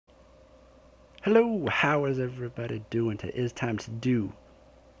Hello, how is everybody doing? Today is time to do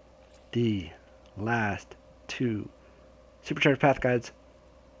the last two Supercharged Path Guides.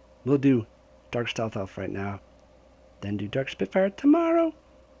 We'll do Dark Stealth Elf right now, then do Dark Spitfire tomorrow.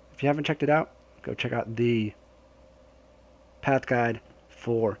 If you haven't checked it out, go check out the Path Guide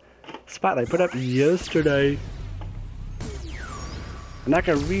for Spotlight put up yesterday. I'm not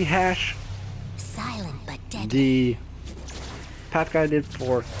going to rehash the Path Guide I did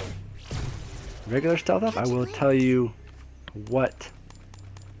for regular Stealth Elf. I will tell you what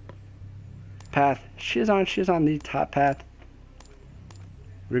path she is on. She is on the top path.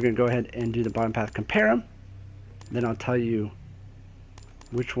 We're going to go ahead and do the bottom path, compare them. Then I'll tell you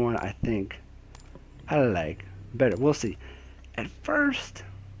which one I think I like better. We'll see. At first,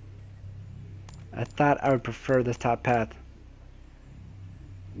 I thought I would prefer this top path,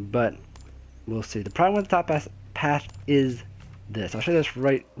 but we'll see. The problem with the top path is this. I'll show you this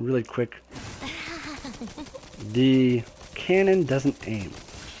really quick. The cannon doesn't aim,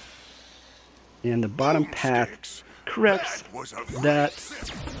 and the bottom path corrects that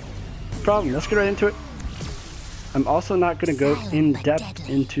problem. Let's get right into it. I'm also not going to go in depth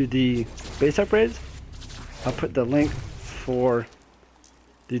into the base upgrades. I'll put the link for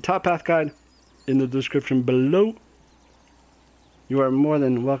the top path guide in the description below. You are more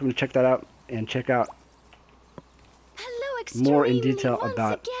than welcome to check that out and check out more in detail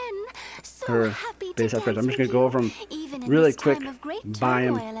about her base upgrades. I'm just going to go over them really quick, buy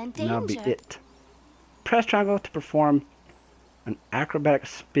them, and that'll be it. Press triangle to perform an acrobatic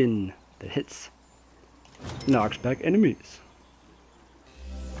spin that knocks back enemies.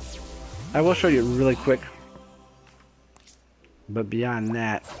 I will show you really quick, but beyond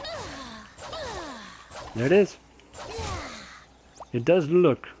that, there it is. It does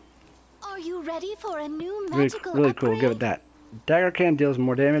look ready for a new magical really cool. Give it that. Dagger cannon deals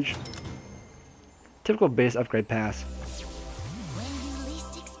more damage. Typical base upgrade pass. When you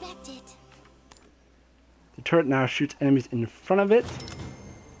least expect it. The turret now shoots enemies in front of it.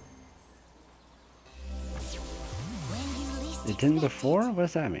 It didn't before? What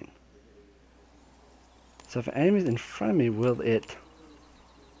does that mean? So if an enemy's in front of me, will it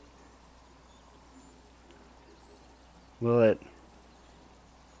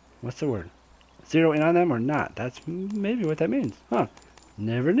what's the word? Zero in on them or not? That's maybe what that means. Huh.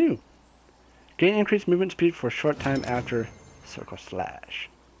 Never knew. Gain increased movement speed for a short time after circle slash.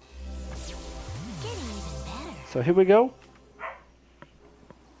 So here we go.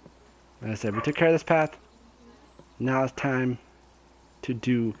 Like I said, we took care of this path. Now it's time to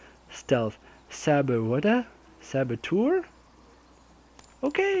do stealth. Saboteur?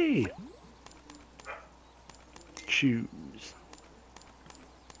 Okay. Choose.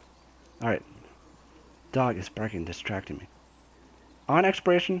 Alright. Dog is barking, distracting me. On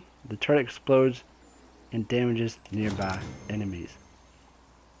expiration, the turret explodes and damages nearby enemies.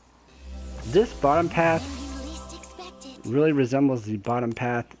 This bottom path really resembles the bottom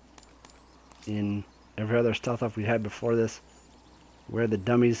path in every other stealth elf we had before this, where the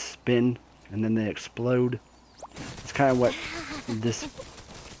dummies spin and then they explode. It's kind of what this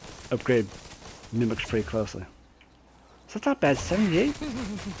upgrade mimics pretty closely. So that's not bad. 78?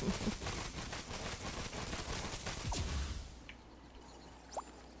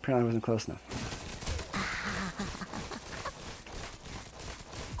 Apparently I wasn't close enough.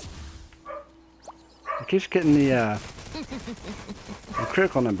 It keeps getting the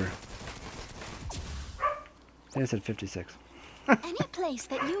critical number. I think I said 56. Any place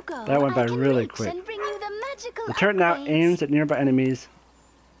that you go, that went by really quick. The turret now aims at nearby enemies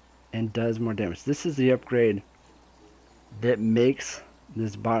and does more damage. This is the upgrade that makes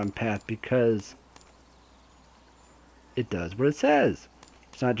this bottom path, because it does what it says.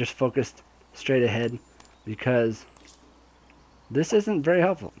 It's not just focused straight ahead, because this isn't very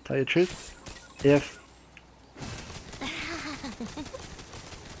helpful, to tell you the truth. If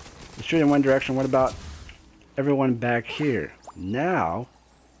it's straight in one direction, what about everyone back here? Now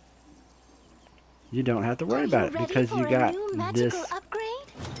you don't have to worry about it, because you got this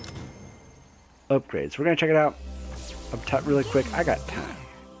upgrade. So we're going to check it out up top really quick. I got time.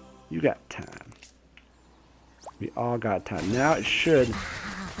 You got time. We all got time. Now it should.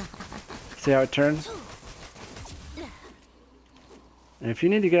 See how it turns? And if you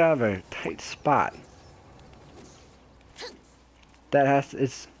need to get out of a tight spot,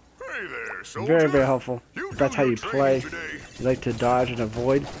 it's very, very helpful. If that's how you play. You like to dodge and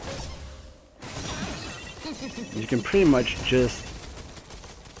avoid. You can pretty much just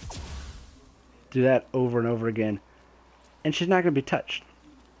do that over and over again, and she's not going to be touched.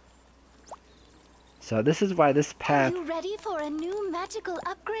 So this is why this path... Are you ready for a new magical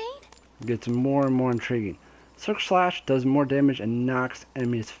upgrade? It gets more and more intriguing. Circle Slash does more damage and knocks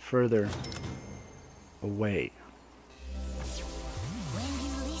enemies further away. When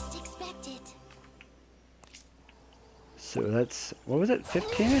you least expect it. So that's, what was it,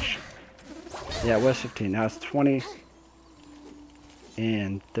 15-ish? Yeah, it was 15. Now it's 20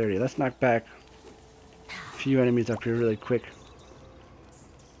 and 30. Let's knock back a few enemies up here really quick.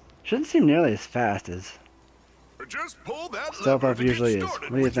 Shouldn't seem nearly as fast as just pull that Stealth Up usually is.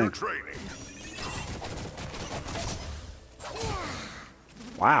 What do you think?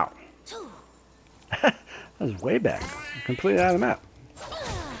 Wow. That was way back. Completely out of the map.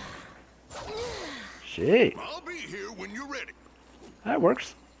 Gee. I'll be here when you're ready. That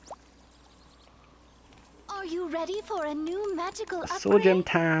works. Are you ready for a new magical upgrade? Soul Gem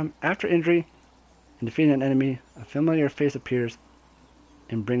time. After injury and defeating an enemy, a familiar face appears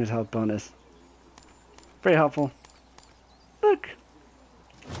and brings health bonus. Very helpful. Look.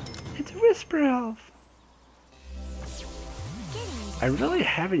 It's Whisper Elf. I really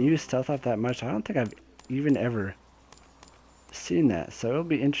haven't used Stealth Up that much. I don't think I've even ever seen that. So it'll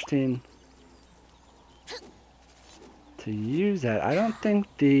be interesting to use that. I don't think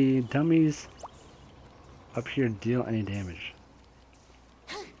the dummies up here deal any damage.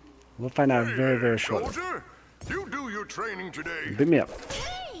 We'll find out very, very shortly. Soldier, you do your training today. Beat me up.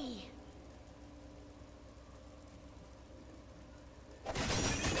 Hey!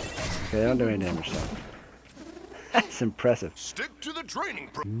 Okay, they don't do any damage, so. That's impressive. Stick to the training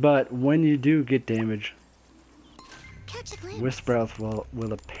But when you do get damage, Catch a glimpse. Whisper Elf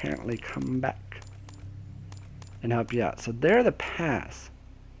will apparently come back and help you out. So they're the pass.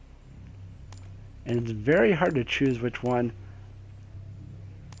 And it's very hard to choose which one.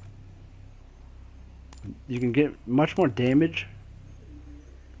 You can get much more damage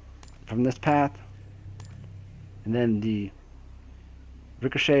from this path. And then the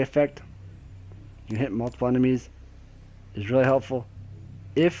ricochet effect, you can hit multiple enemies, is really helpful.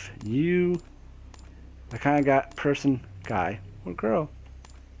 If you the kind of guy or girl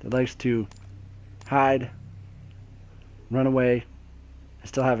that likes to hide, run away, and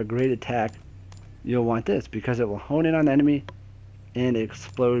still have a great attack, you'll want this because it will hone in on the enemy and it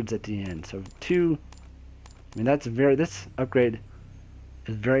explodes at the end. So this upgrade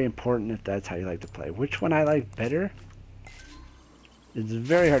is very important if that's how you like to play. Which one I like better? It's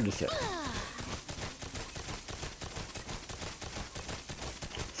very hard to say.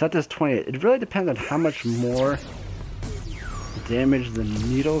 Set this 28. It really depends on how much more damage the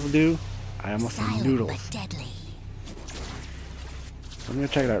needles do. I almost said noodles. Deadly. I'm gonna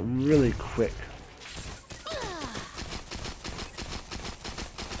check it out really quick.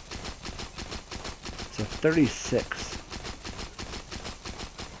 So 36.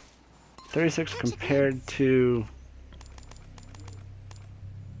 36 compared to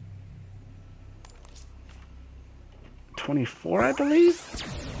 24, I believe.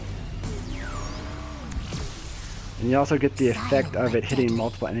 And you also get the effect of it hitting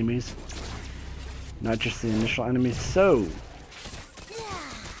multiple enemies, not just the initial enemies. So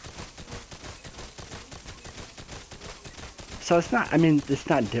it's not, it's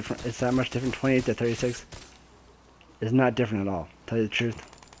not different. It's that much different. 28 to 36 is not different at all, to tell you the truth.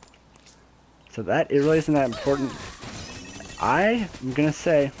 So it really isn't that important. I am going to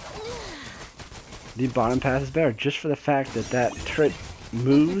say the bottom path is better, just for the fact that turret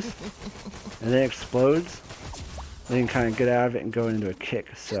moves and then explodes. They can kind of get out of it and go into a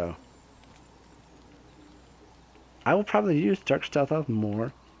kick. So I will probably use Dark Stealth Elf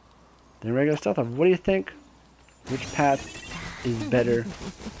more than regular Stealth Elf. What do you think? Which path is better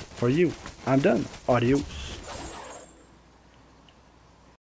for you? I'm done. Adios.